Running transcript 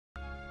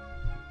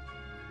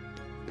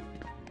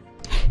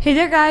Hey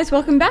there guys,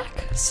 welcome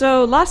back!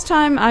 So last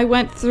time I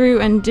went through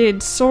and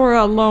did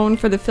Sora alone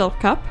for the Filth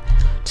Cup.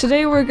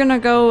 Today we're gonna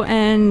go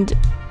and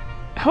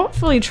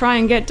hopefully try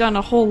and get done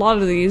a whole lot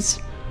of these.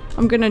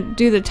 I'm gonna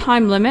do the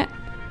time limit,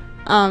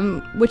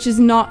 which is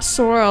not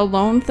Sora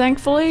alone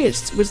thankfully,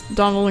 it's with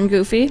Donald and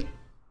Goofy.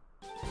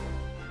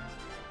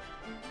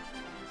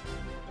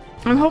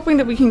 I'm hoping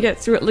that we can get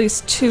through at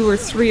least 2 or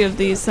 3 of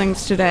these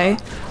things today.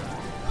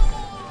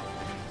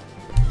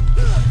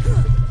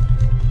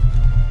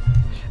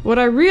 What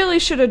I really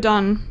should have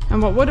done,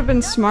 and what would have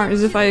been smart,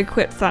 is if I had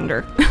quit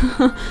Thunder.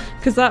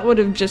 Because that would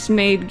have just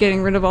made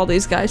getting rid of all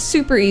these guys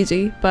super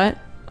easy, but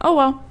oh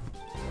well.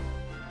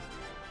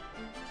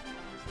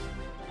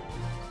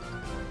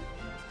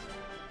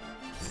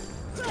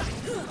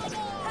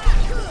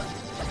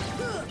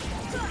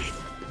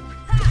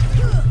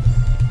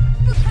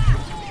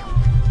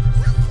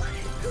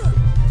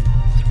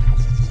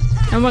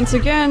 And once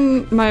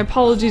again, my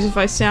apologies if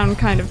I sound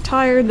kind of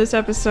tired this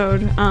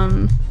episode.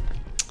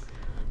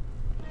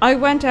 I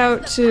went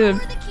out to...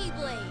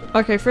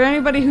 Okay, for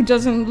anybody who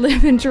doesn't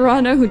live in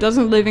Toronto, who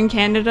doesn't live in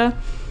Canada,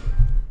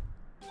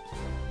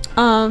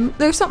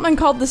 there's something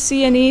called the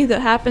CNE that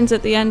happens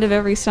at the end of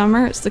every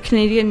summer. It's the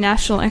Canadian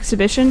National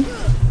Exhibition.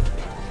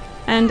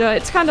 And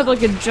it's kind of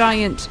like a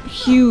giant,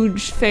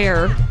 huge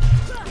fair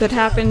that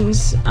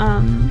happens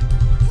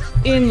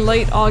in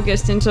late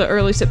August into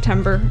early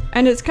September.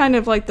 And it's kind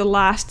of like the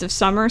last of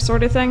summer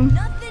sort of thing.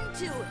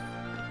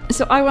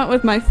 So I went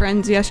with my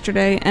friends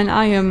yesterday and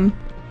I am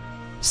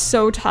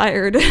so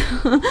tired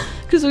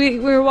because we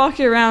were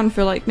walking around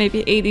for like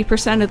maybe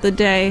 80% of the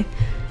day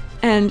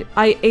and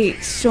I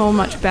ate so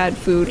much bad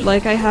food.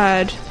 Like I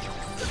had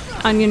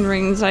onion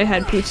rings, I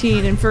had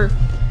poutine, and for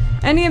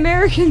any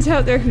Americans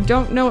out there who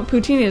don't know what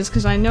poutine is,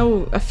 because I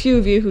know a few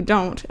of you who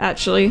don't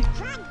actually,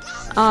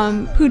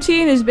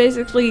 poutine is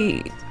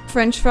basically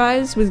French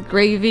fries with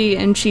gravy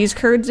and cheese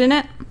curds in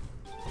it,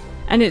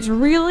 and it's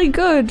really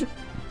good,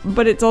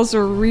 but it's also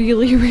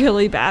really,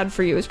 really bad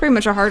for you. It's pretty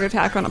much a heart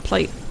attack on a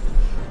plate.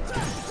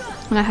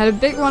 And I had a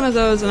big one of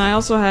those, and I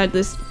also had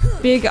this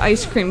big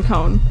ice cream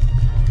cone.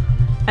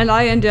 And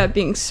I ended up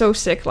being so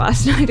sick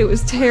last night, it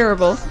was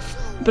terrible.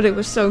 But it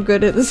was so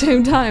good at the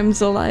same time,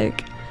 so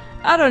like,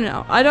 I don't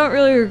know. I don't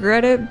really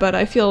regret it, but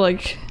I feel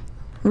like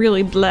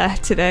really bleh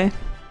today.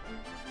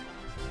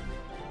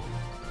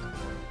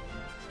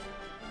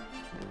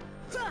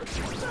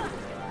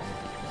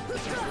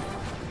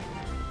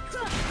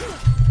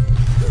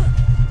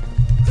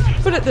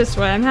 Put it this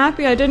way, I'm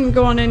happy I didn't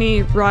go on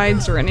any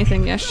rides or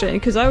anything yesterday,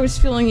 because I was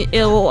feeling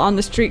ill on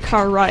the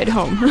streetcar ride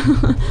home.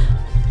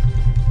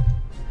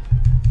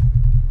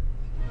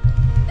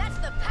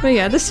 But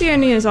yeah, the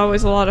CNE is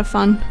always a lot of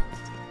fun.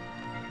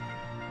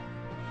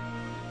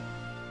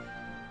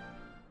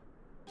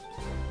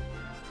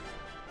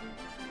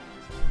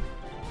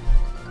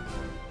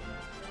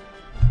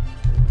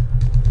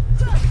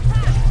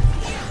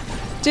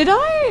 Did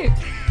I...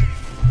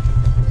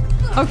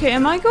 Okay,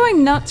 am I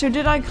going nuts or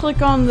did I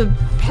click on the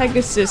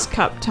Pegasus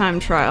Cup time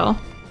trial?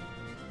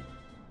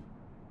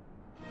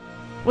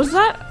 Was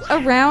that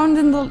around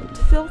in the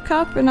Phil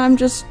Cup and I'm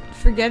just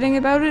forgetting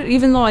about it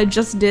even though I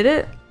just did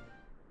it?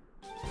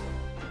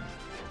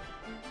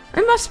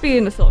 It must be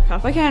in the Phil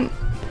Cup, I can't...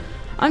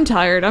 I'm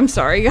tired, I'm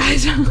sorry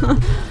guys.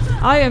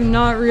 I am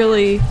not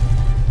really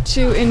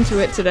too into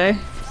it today.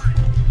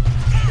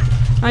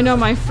 I know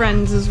my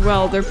friends as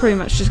well, they're pretty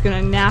much just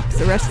gonna nap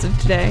the rest of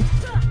today.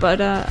 But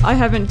I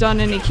haven't done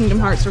any Kingdom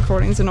Hearts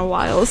recordings in a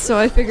while, so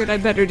I figured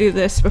I'd better do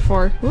this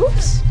before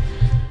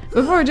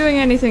doing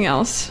anything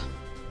else.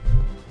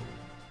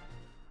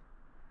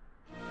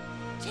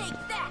 Take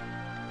that.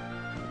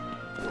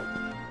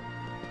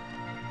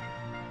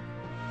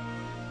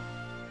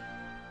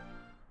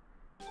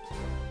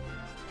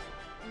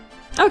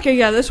 Okay,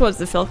 yeah, this was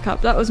the Filth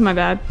Cup. That was my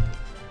bad.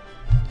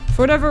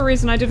 For whatever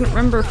reason, I didn't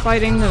remember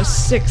fighting those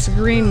 6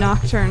 green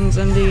Nocturnes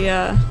and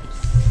the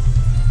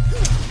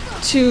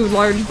 2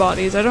 large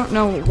bodies. I don't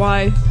know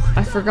why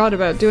I forgot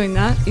about doing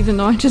that, even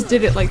though I just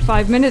did it like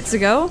 5 minutes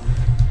ago.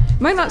 It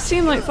might not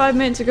seem like 5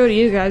 minutes ago to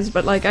you guys,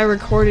 but like I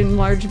record in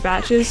large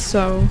batches,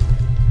 so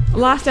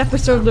last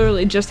episode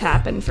literally just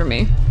happened for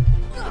me.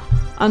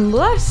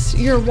 Unless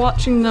you're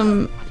watching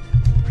them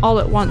all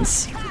at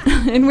once,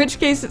 in which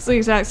case it's the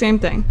exact same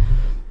thing.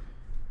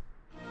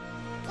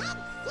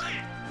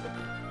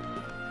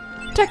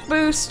 Tech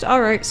boost,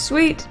 alright,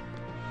 sweet.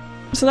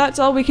 So that's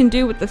all we can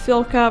do with the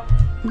Phil Cup.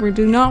 We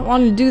do not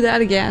want to do that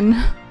again.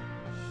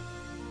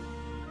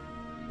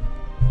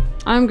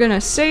 I'm gonna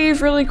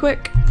save really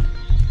quick.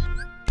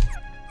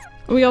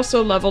 We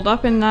also leveled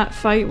up in that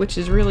fight, which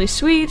is really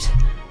sweet.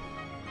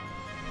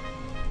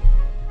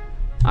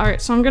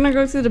 Alright, so I'm gonna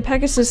go through the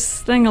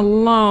Pegasus thing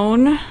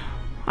alone.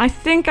 I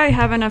think I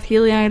have enough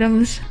healing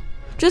items.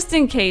 Just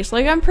in case.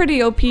 Like, I'm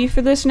pretty OP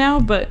for this now,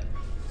 but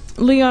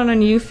Leon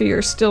and Yuffie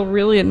are still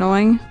really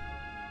annoying.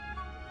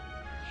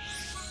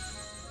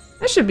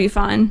 That should be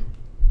fine.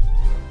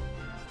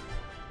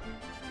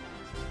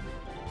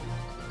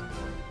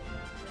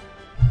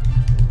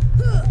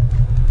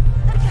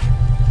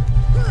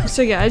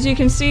 So yeah, as you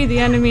can see, the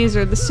enemies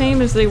are the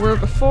same as they were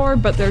before,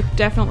 but they're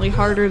definitely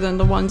harder than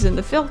the ones in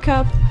the Fill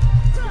Cup.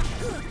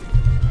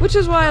 Which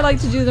is why I like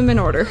to do them in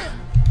order.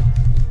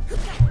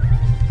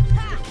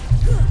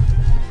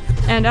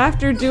 And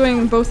after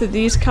doing both of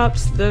these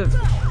cups, the,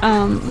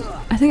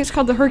 I think it's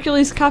called the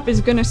Hercules Cup,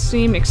 is gonna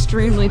seem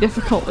extremely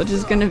difficult, which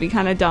is gonna be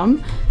kinda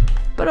dumb.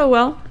 But oh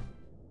well.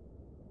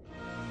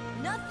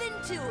 Nothing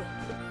to it.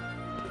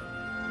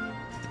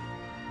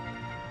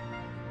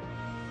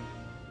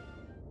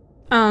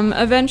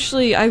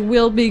 Eventually I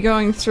will be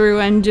going through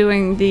and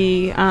doing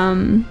the,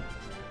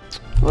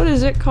 what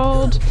is it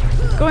called?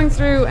 Going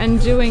through and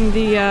doing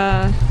the,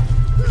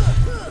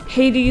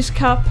 Hades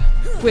Cup,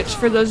 which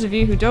for those of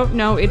you who don't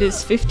know, it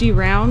is 50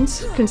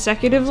 rounds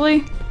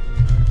consecutively.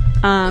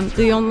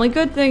 The only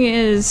good thing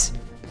is,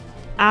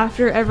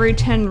 after every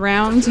 10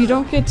 rounds, you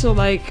don't get to,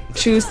 like,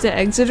 choose to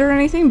exit or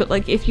anything, but,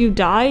 like, if you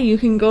die, you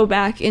can go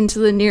back into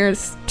the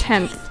nearest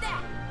 10th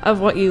of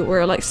what you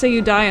were. Like, say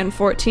you die on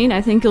 14,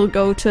 I think you'll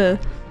go to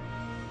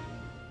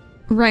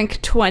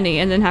rank 20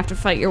 and then have to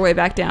fight your way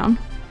back down.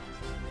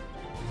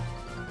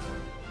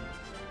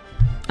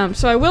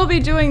 So I will be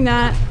doing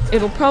that.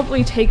 It'll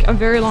probably take a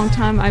very long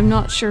time. I'm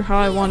not sure how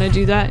I want to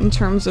do that in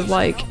terms of,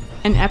 like,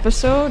 an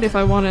episode, if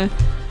I want to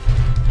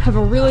have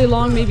a really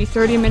long, maybe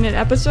 30-minute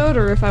episode,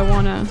 or if I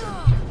want to,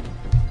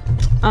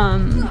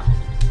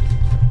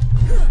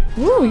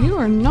 Ooh, you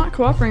are not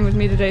cooperating with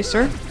me today,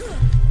 sir.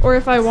 Or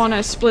if I want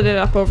to split it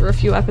up over a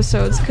few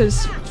episodes,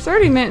 because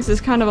 30 minutes is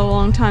kind of a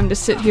long time to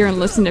sit here and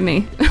listen to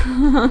me.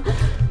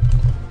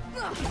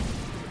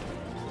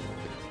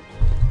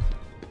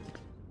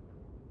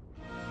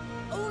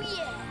 Oh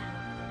yeah.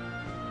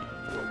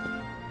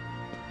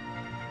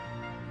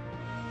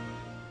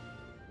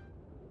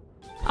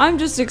 I'm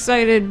just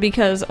excited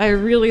because I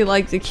really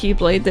like the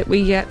Keyblade that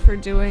we get for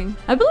doing.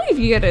 I believe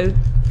you get a...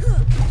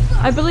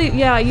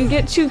 yeah, you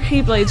get 2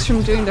 Keyblades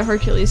from doing the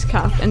Hercules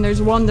Cup, and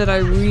there's one that I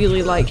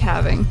really like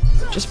having,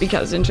 just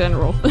because in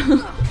general.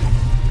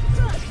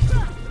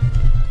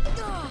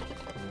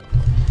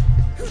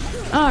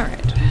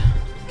 Alright.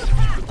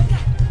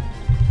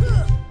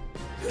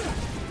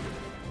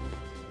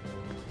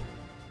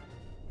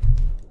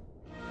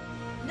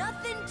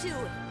 Nothing to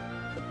it.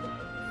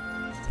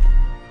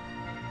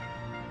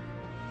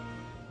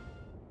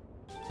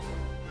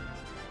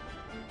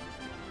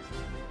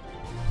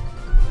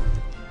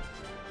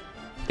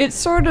 It's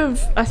sort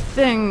of a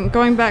thing,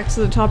 going back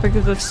to the topic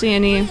of the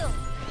CNE,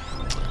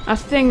 a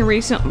thing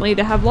recently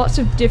to have lots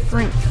of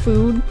different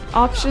food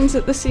options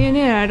at the CNE,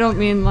 and I don't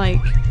mean like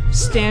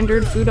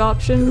standard food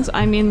options,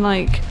 I mean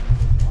like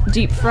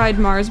deep fried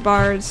Mars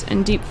bars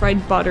and deep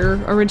fried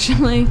butter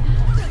originally,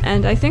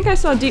 and I think I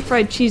saw deep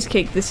fried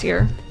cheesecake this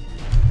year.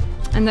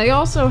 And they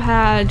also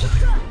had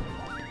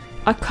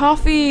a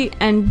coffee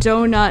and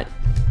donut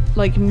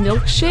like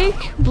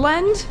milkshake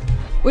blend,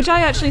 which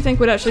I actually think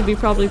would actually be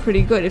probably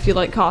pretty good if you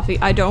like coffee.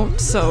 I don't,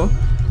 so...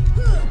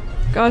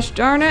 Gosh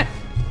darn it.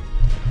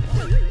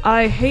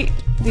 I hate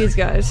these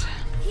guys.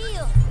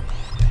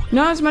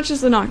 Not as much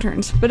as the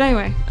Nocturnes, but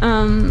anyway.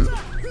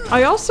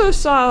 I also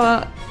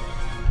saw,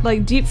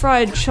 like, deep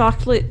fried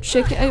chocolate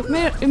chicken.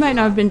 It might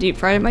not have been deep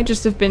fried, it might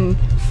just have been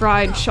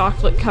fried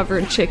chocolate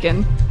covered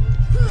chicken.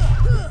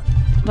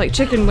 Like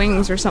chicken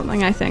wings or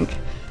something, I think.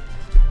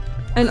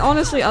 And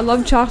honestly, I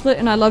love chocolate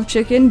and I love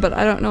chicken, but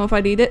I don't know if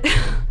I'd eat it.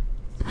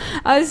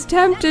 I was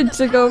tempted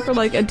to go for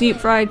like a deep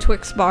fried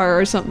Twix bar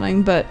or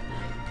something, but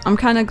I'm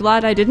kind of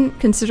glad I didn't,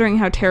 considering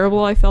how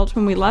terrible I felt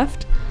when we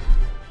left.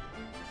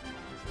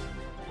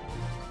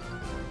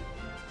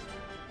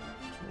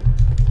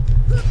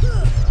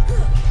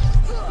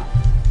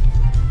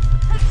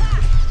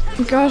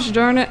 Gosh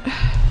darn it.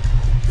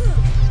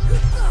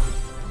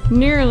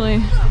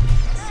 Nearly.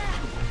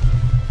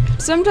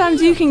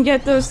 Sometimes you can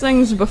get those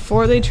things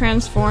before they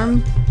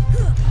transform,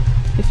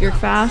 if you're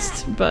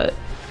fast, but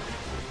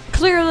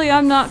clearly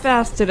I'm not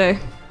fast today.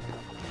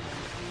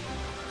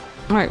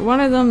 Alright, one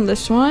of them,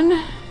 this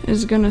one,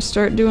 is gonna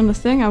start doing the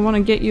thing. I want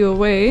to get you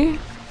away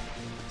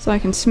so I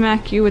can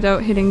smack you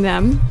without hitting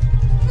them.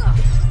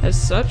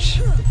 As such.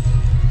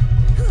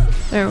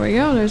 There we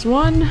go, there's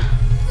one.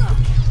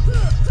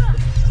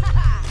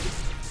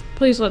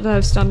 Please let that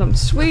have stunned them.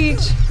 Sweet!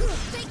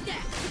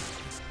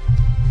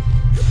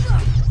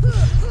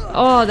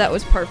 Oh, that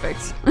was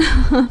perfect.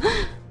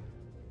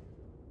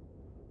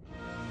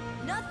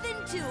 Nothing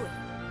to it.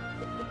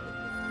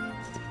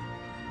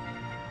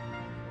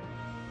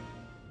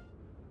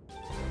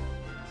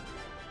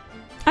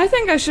 I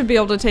think I should be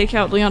able to take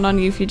out Leon on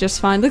Yuffie just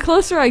fine. The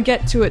closer I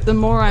get to it, the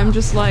more I'm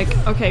just like,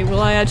 okay,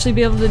 will I actually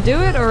be able to do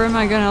it, or am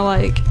I gonna,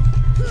 like,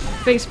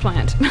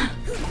 faceplant?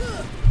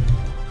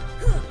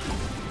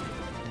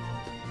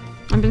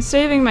 I've been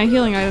saving my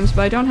healing items,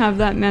 but I don't have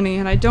that many,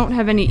 and I don't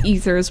have any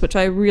ethers, which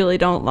I really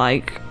don't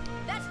like.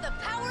 That's the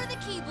power of the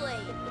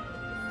Keyblade.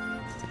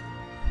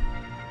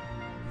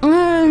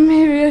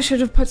 Maybe I should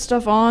have put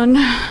stuff on.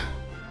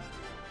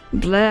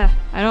 Bleh.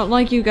 I don't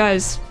like you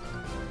guys.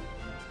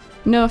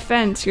 No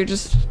offense, you're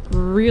just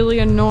really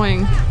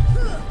annoying.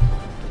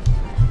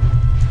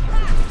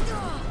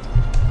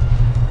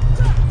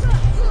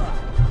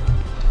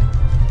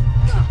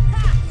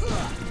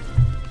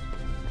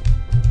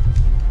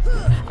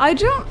 I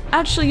don't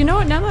actually, you know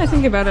what, now that I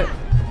think about it,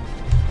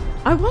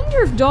 I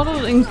wonder if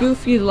Donald and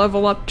Goofy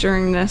level up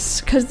during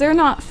this, because they're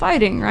not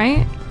fighting,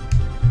 right?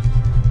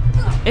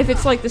 If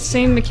it's like the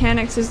same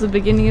mechanics as the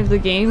beginning of the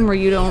game where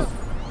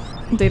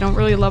they don't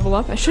really level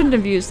up. I shouldn't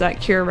have used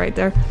that cure right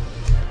there.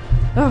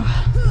 Oh.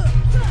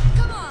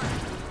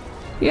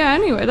 Yeah,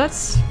 anyway,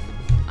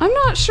 I'm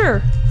not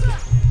sure.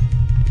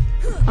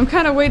 I'm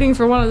kind of waiting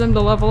for one of them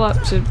to level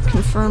up to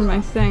confirm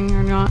my thing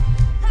or not.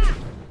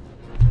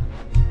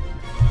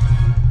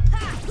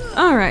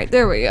 Alright,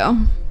 there we go.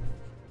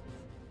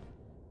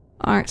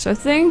 Alright, so I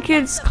think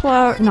it's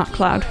Squall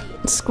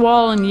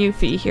and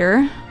Yuffie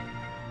here.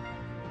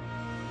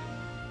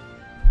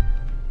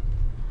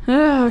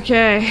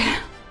 Okay.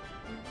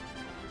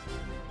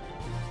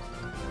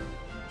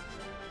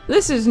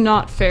 This is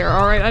not fair,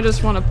 alright? I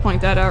just want to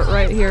point that out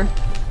right here.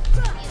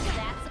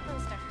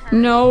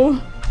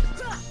 No.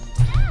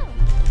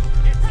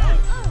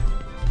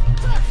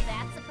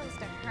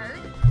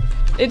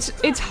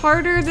 It's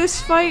harder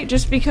this fight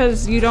just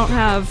because you don't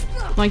have,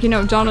 like, you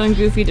know, Donald and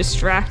Goofy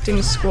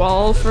distracting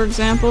Squall, for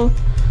example.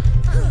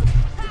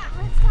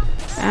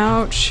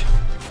 Ouch.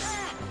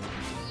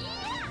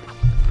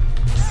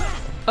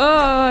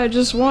 I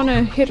just want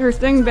to hit her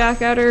thing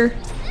back at her.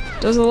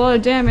 Does a lot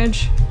of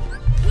damage.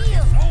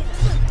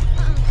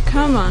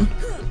 Come on.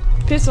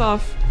 Piss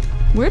off.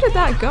 Where did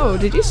that go?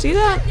 Did you see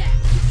that?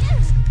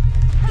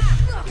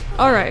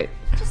 Alright.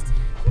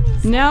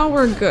 Now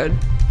we're good.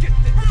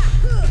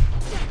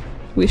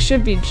 We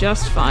should be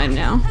just fine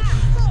now.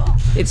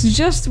 It's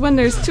just when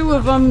there's two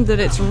of them that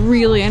it's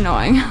really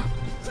annoying.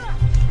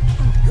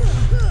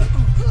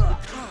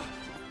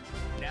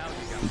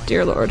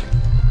 Dear Lord.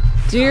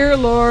 Dear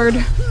Lord.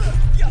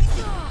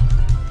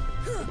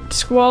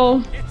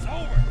 Squall.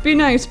 Be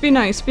nice, be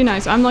nice, be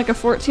nice. I'm like a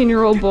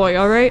 14-year-old boy,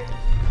 alright?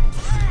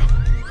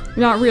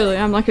 Not really,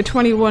 I'm like a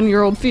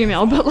 21-year-old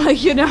female, but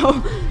like, you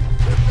know.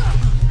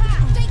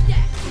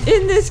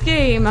 In this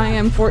game, I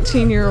am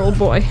 14-year-old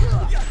boy.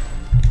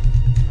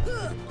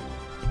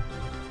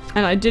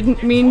 And I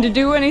didn't mean to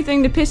do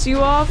anything to piss you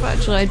off.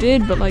 Actually, I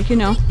did, but like, you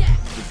know.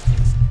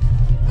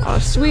 Oh,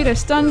 sweet, I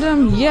stunned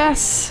him.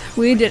 Yes,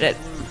 we did it.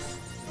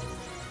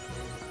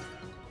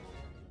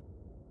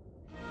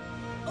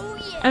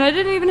 And I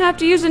didn't even have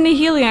to use any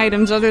healing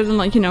items other than,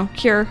 like, you know,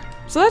 cure.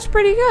 So that's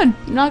pretty good.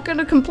 Not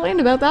gonna complain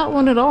about that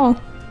one at all.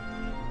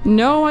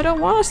 No, I don't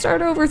want to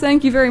start over,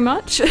 thank you very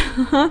much.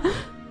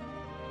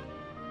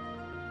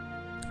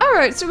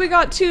 Alright, so we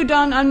got 2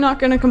 done. I'm not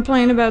gonna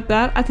complain about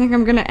that. I think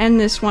I'm gonna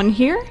end this one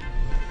here.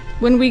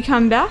 When we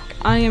come back,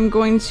 I am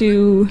going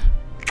to...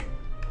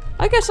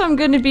 I guess I'm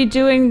gonna be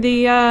doing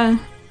the,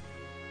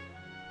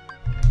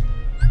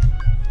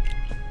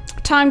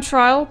 time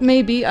trial,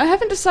 maybe. I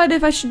haven't decided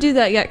if I should do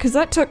that yet, because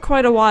that took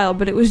quite a while,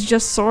 but it was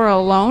just Sora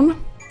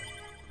alone.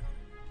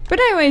 But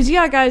anyways,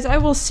 yeah guys, I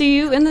will see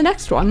you in the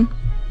next one.